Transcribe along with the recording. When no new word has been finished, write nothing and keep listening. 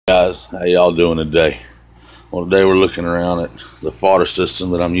Guys, how y'all doing today? Well, today we're looking around at the fodder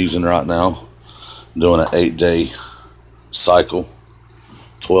system that I'm using right now. I'm doing an 8-day cycle,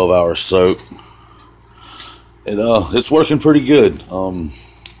 12-hour soak. It's working pretty good.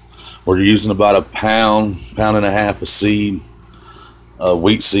 We're using about a pound and a half of seed,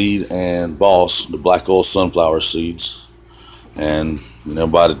 wheat seed, and B.O.S.S, the black oil sunflower seeds. And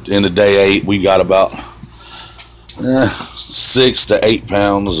by the end of day 8, we got about 6 to 8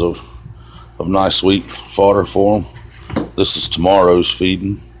 pounds of nice wheat fodder for them. This is tomorrow's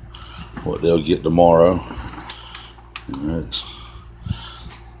feeding, what they'll get tomorrow.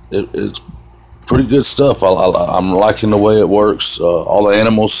 It's pretty good stuff. I'm liking the way it works. All the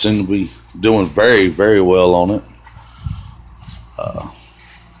animals seem to be doing very, very well on it.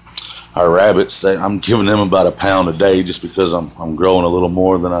 Our rabbits, I'm giving them about a pound a day just because I'm growing a little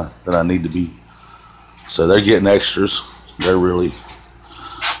more than I need to be. So they're getting extras. They're really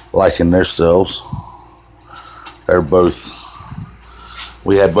liking themselves.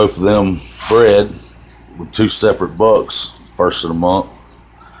 We had both of them bred with 2 separate bucks first of the month.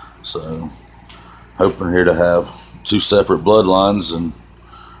 So hoping here to have 2 separate bloodlines and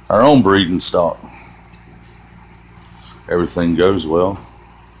our own breeding stock. Everything goes well.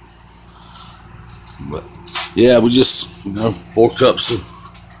 But yeah, we just 4 cups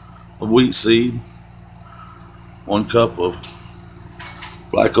of wheat seed, 1 cup of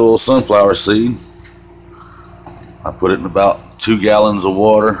black oil sunflower seed. I put it in about 2 gallons of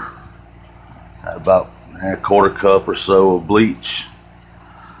water, add about a 1/4 cup or so of bleach,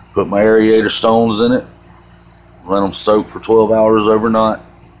 put my aerator stones in it, let them soak for 12 hours overnight,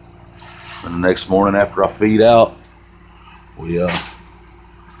 and the next morning after I feed out, we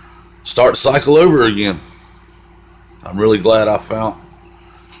start the cycle over again. I'm really glad I found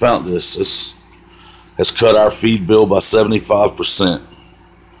this. This has cut our feed bill by 75%.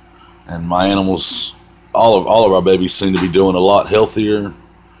 And my animals, all of our babies seem to be doing a lot healthier,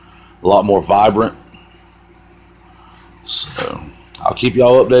 a lot more vibrant. So I'll keep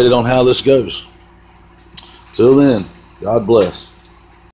y'all updated on how this goes. Till then, God bless.